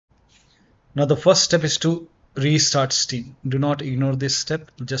Now the first step is to restart Steam. Do not ignore this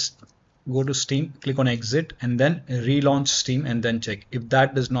step. Just go to Steam, click on exit, and then relaunch Steam and then check. If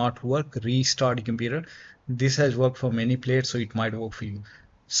that does not work, restart your computer. This has worked for many players, so it might work for you.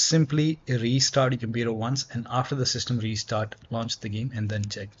 Simply restart your computer once, and after the system restart, launch the game and then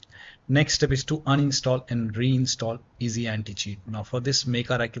check. Next step is to uninstall and reinstall Easy Anti-Cheat. Now for this, make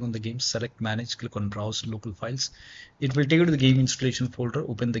a right click on the game, select manage, click on browse local files. It will take you to the game installation folder.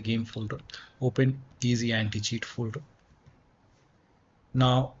 Open the game folder, open Easy Anti-Cheat folder.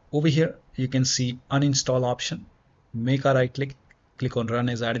 Now over here you can see uninstall option. Make a right click, click on run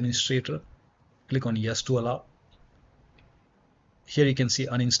as administrator, click on yes to allow. Here you can see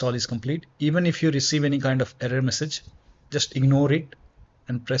uninstall is complete. Even if you receive any kind of error message, just ignore it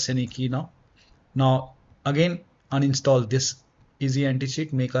and press any key now. Now again uninstall this Easy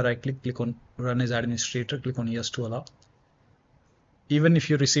Anti-Cheat. Make a right click, click on run as administrator, click on yes to allow. Even if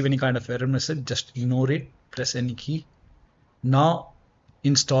you receive any kind of error message, just ignore it, press any key. Now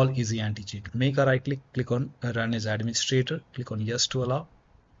install Easy Anti-Cheat. Make a right click, click on run as administrator, click on yes to allow,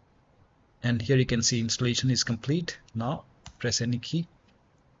 and here you can see installation is complete. Now press any key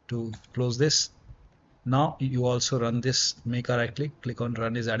to close this. Now you also run this. Make a right click, click on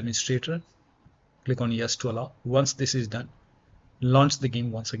run as administrator, click on yes to allow. Once this is done, launch the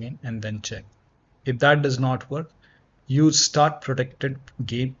game once again and then check. If that does not work, use start protected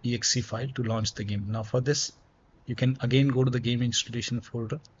game exe file to launch the game. Now for this, you can again go to the game installation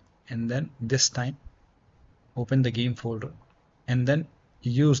folder, and then this time open the game folder and then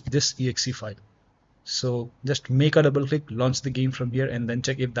use this exe file. So just make a double click, launch the game from here, and then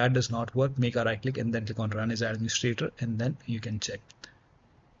check. If that does not work, make a right click and then click on run as administrator, and then you can check.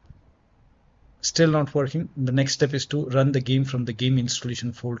 Still not working. The next step is to run the game from the game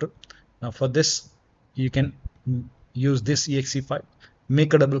installation folder. Now for this, you can use this exe file.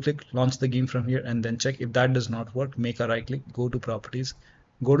 Make a double click, launch the game from here, and then check. If that does not work, make a right click, go to properties,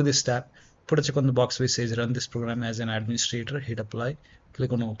 go to this tab, put a check on the box which says run this program as an administrator, hit apply,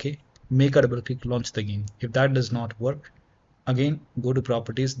 click on OK, make a double click, launch the game. If that does not work, again go to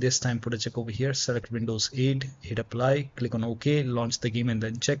properties, this time put a check over here, select Windows 8, hit apply, click on OK, launch the game and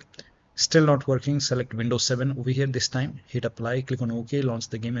then check. Still not working, select Windows 7 over here, this time hit apply, click on OK, launch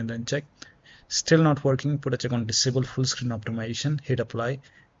the game and then check. Still not working, put a check on disable full screen optimization, hit apply,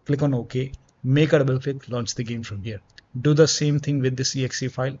 click on OK, make a double click, launch the game from here. Do the same thing with this exe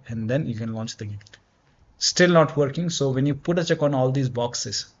file and then you can launch the game. Still not working, so when you put a check on all these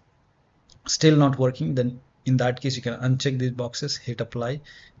boxes, still not working, then in that case you can uncheck these boxes, hit apply,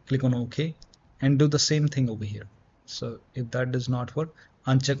 click on OK, and do the same thing over here. So if that does not work,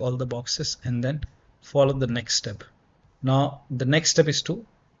 uncheck all the boxes and then follow the next step. Now the next step is to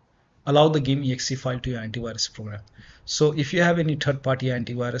allow the game exe file to your antivirus program. So if you have any third-party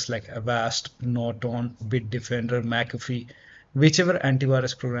antivirus like Avast, Norton, Bitdefender, McAfee, whichever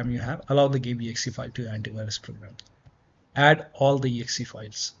antivirus program you have, allow the game exe file to your antivirus program. Add all the exe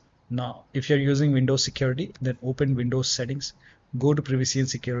files. Now if you're using Windows Security, then open Windows Settings, go to Privacy and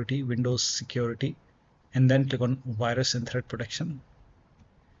Security, Windows Security, and then click on Virus and Threat Protection.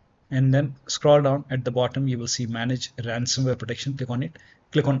 And then scroll down at the bottom, you will see Manage Ransomware Protection. Click on it.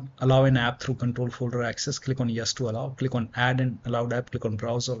 Click on Allow an app through control folder access. Click on Yes to allow. Click on Add an allowed app. Click on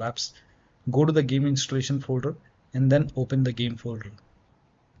Browse all apps. Go to the game installation folder and then open the game folder.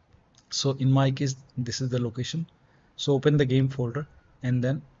 So in my case, this is the location. So open the game folder and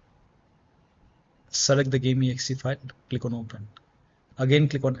then select the game exe file. Click on Open. Again,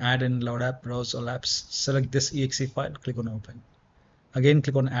 click on Add an allowed app. Browse all apps. Select this exe file. Click on Open. Again,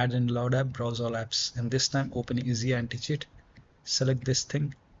 click on Add an allowed app, browse all apps, and this time open Easy Anti-Cheat. Select this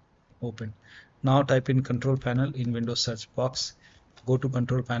thing, open. Now type in Control Panel in Windows search box. Go to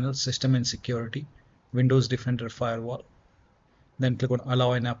Control Panel, System and Security, Windows Defender Firewall. Then click on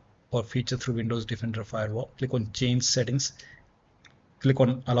Allow an app or feature through Windows Defender Firewall. Click on Change Settings. Click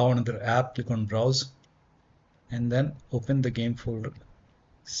on Allow another app. Click on Browse, and then open the game folder.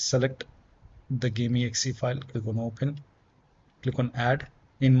 Select the game exe file. Click on Open. Click on Add.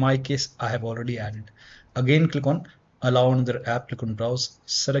 In my case, I have already added. Again, click on Allow another app. Click on Browse.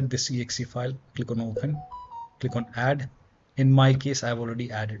 Select this exe file. Click on Open. Click on Add. In my case, I have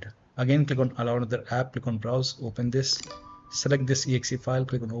already added. Again, click on Allow another app. Click on Browse. Open this. Select this exe file.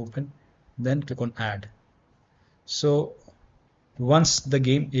 Click on Open. Then click on Add. So once the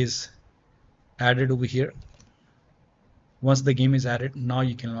game is added over here, once the game is added, now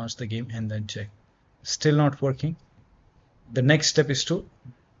you can launch the game and then check. Still not working. The next step is to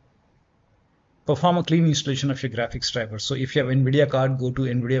perform a clean installation of your graphics driver. So if you have NVIDIA card, go to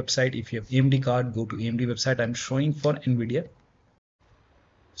NVIDIA website. If you have AMD card, go to AMD website. I'm showing for NVIDIA.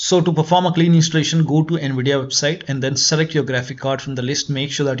 So to perform a clean installation, go to NVIDIA website and then select your graphic card from the list.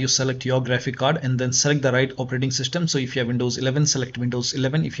 Make sure that you select your graphic card and then select the right operating system. So if you have Windows 11, select Windows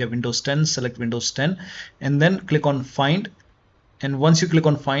 11. If you have Windows 10, select Windows 10 and then click on Find. And once you click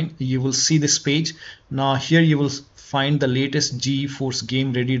on Find, you will see this page. Now here you will find the latest GeForce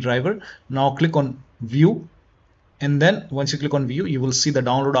Game Ready driver. Now click on View, and then once you click on View, you will see the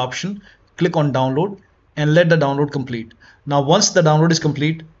download option. Click on Download and let the download complete. Now once the download is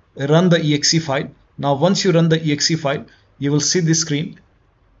complete, run the exe file. Now once you run the exe file, you will see this screen.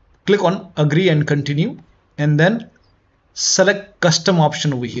 Click on Agree and Continue and then select Custom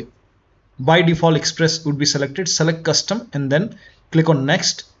option over here. By default Express would be selected. Select Custom and then click on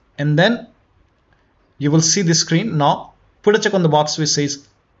Next, and then you will see this screen. Now put a check on the box which says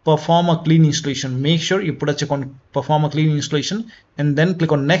perform a clean installation. Make sure you put a check on perform a clean installation and then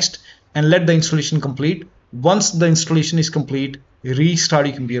click on Next and let the installation complete. Once the installation is complete, restart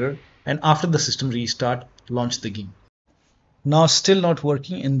your computer, and after the system restart, launch the game. Now still not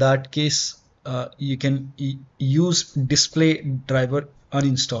working. In that case, you can use Display Driver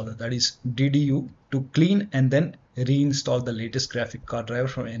Uninstaller, that is DDU, to clean and then reinstall the latest graphic card driver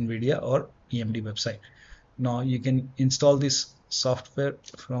from NVIDIA or AMD website. Now you can install this software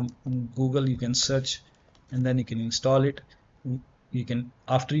from Google. You can search and then you can install it. You can,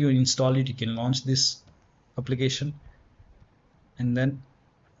 after you install it, you can launch this application and then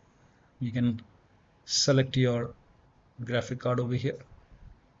you can select your graphic card over here.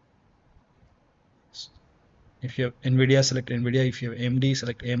 If you have NVIDIA, select NVIDIA. If you have AMD,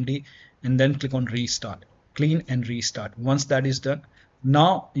 select AMD and then click on Restart, clean and restart. Once that is done,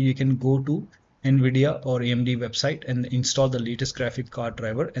 now you can go to NVIDIA or AMD website and install the latest graphic card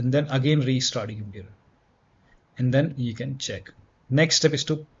driver and then again restart your computer and then you can check. Next step is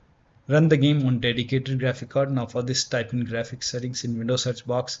to run the game on dedicated graphic card. Now for this, type in graphics settings in Windows search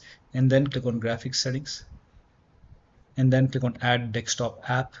box and then click on graphics settings and then click on add desktop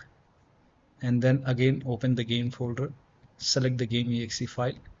app and then again open the game folder, select the game exe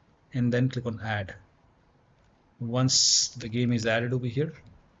file and then click on add. Once the game is added over here,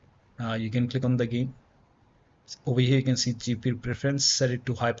 you can click on the game. Over here you can see GPU preference, set it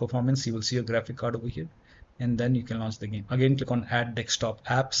to high performance. You will see your graphic card over here and then you can launch the game. Again click on add desktop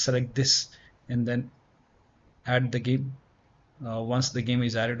app, select this and then add the game. Once the game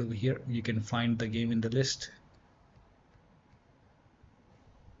is added over here, you can find the game in the list.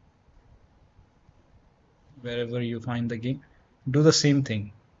 Wherever you find the game, do the same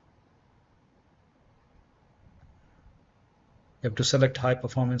thing. You have to select high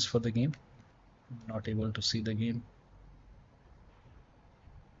performance for the game. I'm not able to see the game.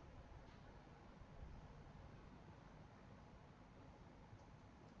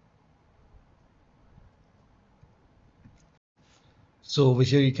 So over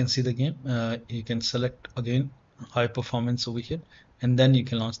here you can see the game. You can select again high performance over here and then you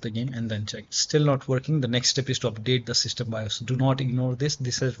can launch the game and then check. Still not working. The next step is to update the system BIOS. Do not ignore this.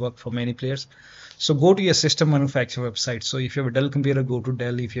 This has worked for many players. So go to your system manufacturer website. So if you have a Dell computer, go to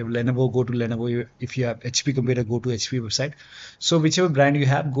Dell. If you have Lenovo, go to Lenovo. If you have HP computer, go to HP website. So whichever brand you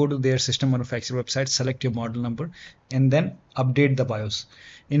have, go to their system manufacturer website, select your model number and then update the BIOS.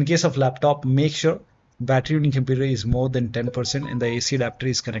 In case of laptop, make sure battery in computer is more than 10% and the AC adapter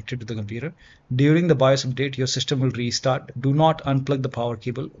is connected to the computer. During the BIOS update, your system will restart. Do not unplug the power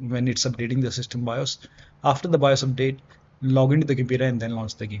cable when it's updating the system BIOS. After the BIOS update, log into the computer and then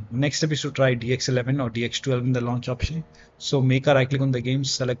launch the game. Next step is to try DX11 or DX12 in the launch option. So make a right click on the game,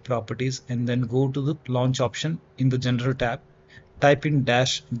 select properties and then go to the launch option in the general tab. Type in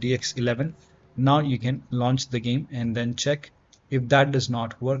 -DX11. Now you can launch the game and then check. If that does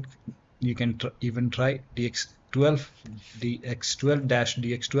not work, you can even try DX12,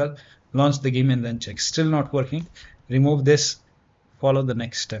 DX12-DX12, launch the game and then check. Still not working. Remove this, follow the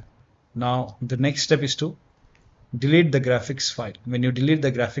next step. Now the next step is to delete the graphics file. When you delete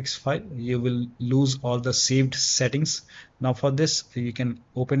the graphics file, you will lose all the saved settings. Now for this, you can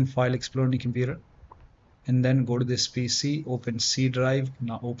open File Explorer on your computer and then go to this PC, open C drive.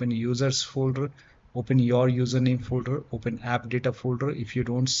 Now open users folder, open your username folder, open app data folder. If you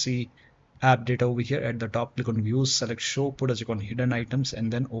don't see app data over here at the top, click on views, select show, put a check on hidden items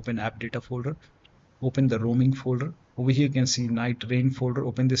and then open app data folder. Open the roaming folder. Over here you can see NIGHTREIGN folder.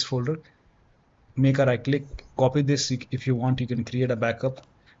 Open this folder, make a right click, copy this. If you want, you can create a backup.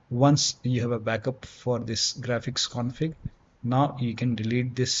 Once you have a backup for this graphics config, now you can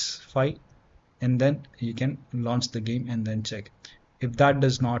delete this file and then you can launch the game and then check. If that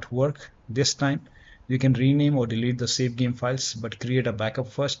does not work this time, you can rename or delete the save game files, but create a backup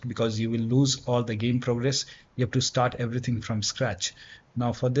first because you will lose all the game progress. You have to start everything from scratch.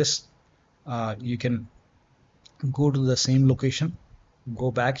 Now for this, you can go to the same location,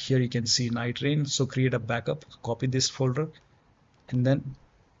 go back here, you can see NIGHTREIGN. So create a backup, copy this folder, and then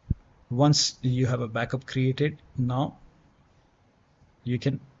once you have a backup created, now you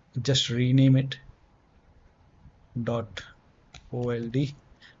can just rename it .old.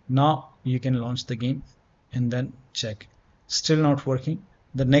 Now you can launch the game and then check. Still not working.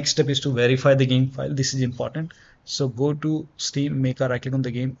 The next step is to verify the game file. This is important. So go to Steam, make a right click on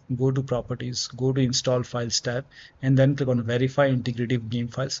the game, go to properties, go to install files tab, and then click on verify integrity of game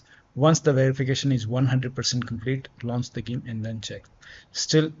files. Once the verification is 100% complete, launch the game and then check.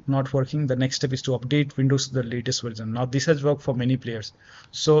 Still not working. The next step is to update Windows to the latest version. Now this has worked for many players.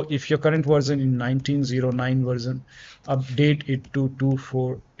 So if your current version is 1909 version, update it to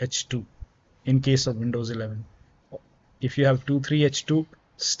 24H2 in case of Windows 11. If you have 23H2,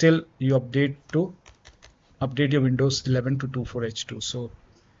 still you update your Windows 11 to 24H2. So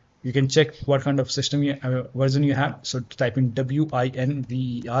you can check what kind of system version you have. So type in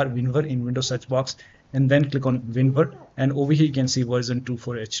WINVER in Windows search box and then click on WinVer, and over here you can see version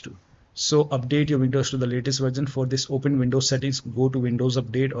 24H2. So update your Windows to the latest version. For this, open Windows settings, go to Windows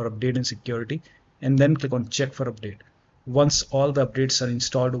Update or Update and Security, and then click on check for update. Once all the updates are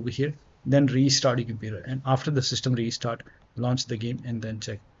installed over here, then restart your computer, and after the system restart, launch the game and then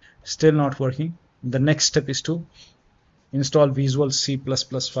check. Still not working. The next step is to install Visual C++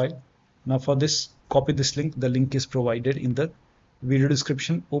 file. Now for this, copy this link. The link is provided in the video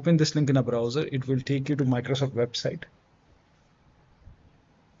description. Open this link in a browser. It will take you to Microsoft website.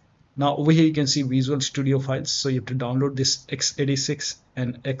 Now over here you can see Visual Studio files. So you have to download this x86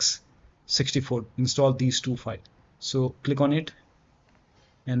 and x64. Install these two files. So click on it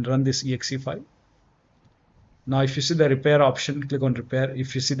and run this exe file. Now if you see the repair option, click on repair.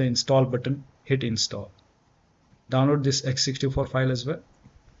 If you see the install button, hit install. Download this x64 file as well.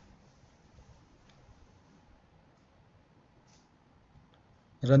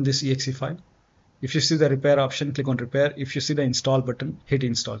 Run this exe file. If you see the repair option, click on repair. If you see the install button, hit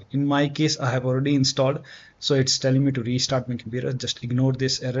install. In my case, I have already installed, so it's telling me to restart my computer. Just ignore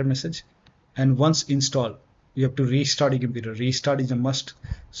this error message. And once installed, you have to restart your computer. Restart is a must.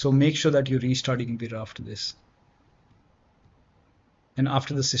 So make sure that you restart your computer after this. And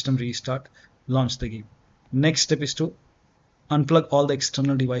after the system restart, launch the game. Next step is to unplug all the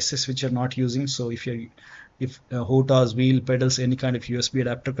external devices which you're not using. So if HOTAS, wheel, pedals, any kind of USB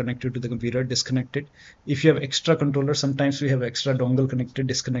adapter connected to the computer, disconnect it. If you have extra controller, sometimes we have extra dongle connected,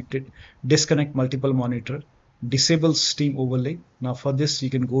 disconnect it. Disconnect multiple monitor. Disable Steam overlay. Now for this, you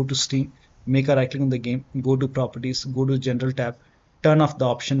can go to Steam, make a right click on the game, go to properties, go to general tab, turn off the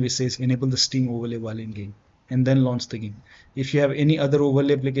option which says enable the Steam overlay while in game, and then launch the game. If you have any other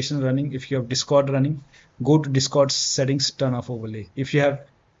overlay application running, if you have Discord running, go to Discord settings, turn off overlay. If you have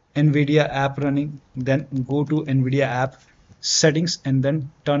NVIDIA app running, then go to NVIDIA app settings and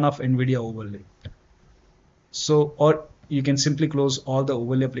then turn off NVIDIA overlay. So, or you can simply close all the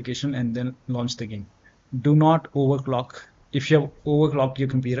overlay application and then launch the game. Do not overclock. If you have overclocked your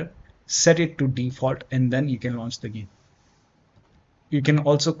computer, set it to default and then you can launch the game. You can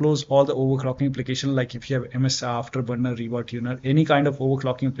also close all the overclocking application, like if you have MS Afterburner, Reva Tuner, any kind of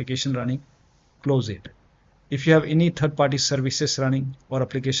overclocking application running, close it. If you have any third-party services running or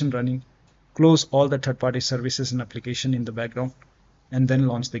application running, close all the third-party services and application in the background and then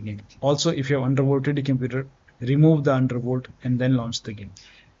launch the game. Also, if you have undervolted your computer, remove the undervolt and then launch the game.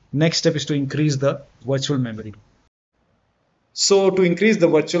 Next step is to increase the virtual memory. So to increase the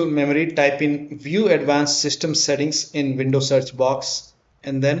virtual memory, type in View Advanced System Settings in Windows search box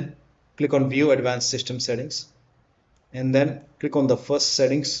and then click on View Advanced System Settings and then click on the first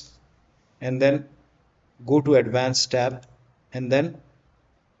settings and then go to Advanced tab and then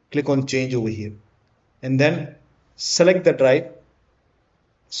click on Change over here and then select the drive.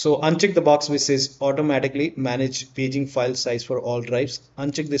 So uncheck the box which says automatically manage paging file size for all drives.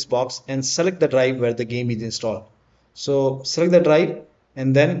 Uncheck this box and select the drive where the game is installed. So select the drive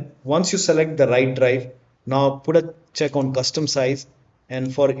and then once you select the right drive, now put a check on custom size,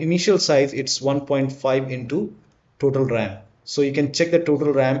 and for initial size it's 1.5 into total RAM. So you can check the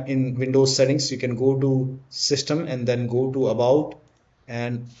total RAM in Windows settings. You can go to system and then go to about,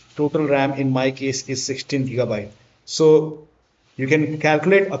 and total RAM in my case is 16 GB. So you can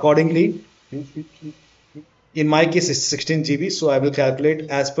calculate accordingly. In my case it's 16 GB, so I will calculate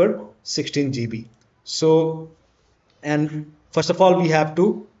as per 16 GB. So, and first of all we have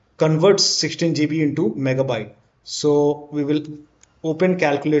to convert 16 GB into megabyte. So we will open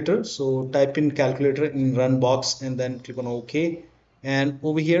calculator. So type in calculator in run box and then click on OK, and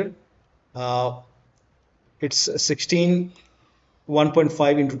over here it's 16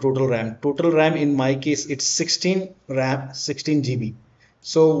 1.5 into total RAM. Total RAM in my case it's 16 RAM, 16 GB.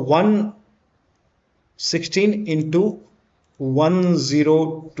 So 116 into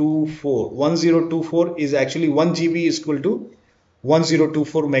 1024. 1024 is actually 1 GB is equal to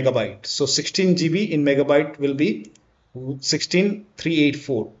 1024 megabyte. So 16 GB in megabyte will be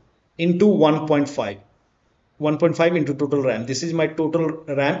 16384 into 1.5. 1.5 into total RAM. This is my total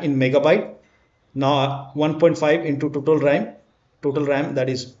RAM in megabyte. Now 1.5 into total RAM that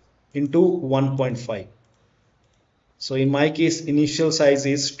is into 1.5. So in my case, initial size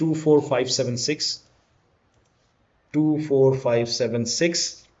is 24576,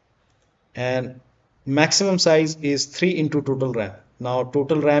 24576, and maximum size is 3 into total RAM. Now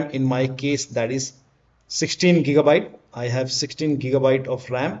total RAM in my case that is 16 gigabyte. I have 16 gigabyte of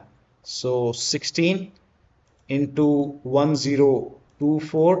RAM. So 16 into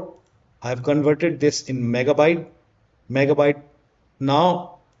 1024. I have converted this in megabyte.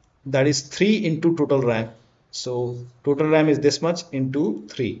 Now that is 3 into total RAM. So total RAM is this much into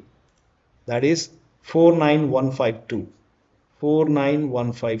 3. That is 49152.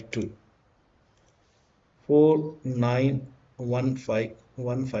 49152.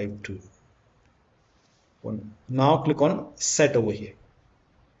 4915152. Now click on set over here.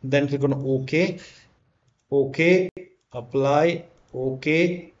 Then click on OK. OK. Apply.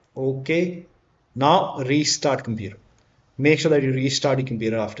 OK. OK. Now restart computer. Make sure that you restart your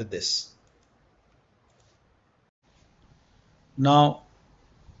computer after this. Now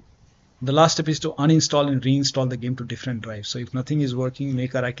the last step is to uninstall and reinstall the game to different drives. So if nothing is working,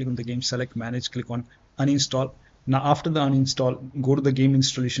 make a right click on the game, select manage, click on uninstall. Now after the uninstall, go to the game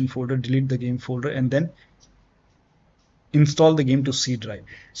installation folder, delete the game folder, and then install the game to C drive.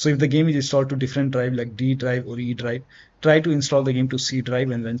 So if the game is installed to different drive like D drive or E drive, try to install the game to C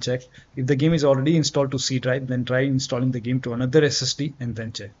drive and then check. If the game is already installed to C drive, then try installing the game to another SSD and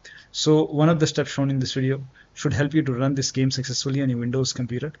then check. So one of the steps shown in this video should help you to run this game successfully on your Windows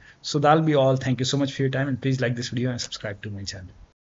computer. So that'll be all. Thank you so much for your time, and please like this video and subscribe to my channel.